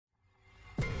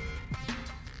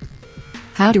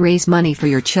How to raise money for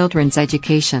your children's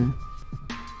education.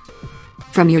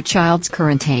 From your child's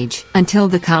current age until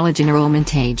the college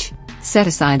enrollment age, set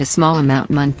aside a small amount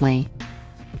monthly.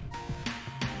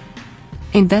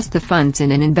 Invest the funds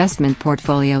in an investment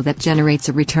portfolio that generates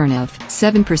a return of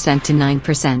 7% to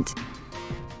 9%.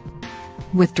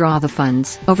 Withdraw the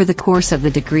funds over the course of the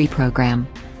degree program.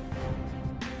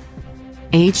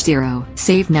 Age 0,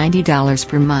 save $90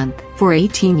 per month for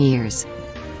 18 years.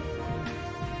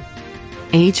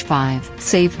 Age 5,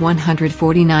 save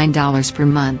 $149 per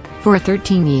month for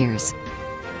 13 years.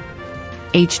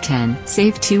 Age 10,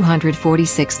 save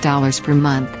 $246 per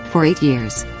month for 8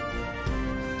 years.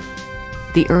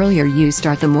 The earlier you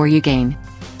start, the more you gain.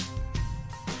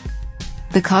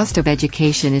 The cost of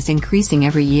education is increasing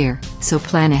every year, so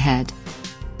plan ahead.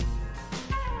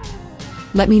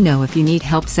 Let me know if you need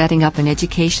help setting up an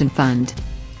education fund.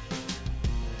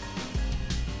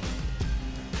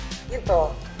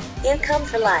 Ewpple, income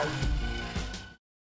for life.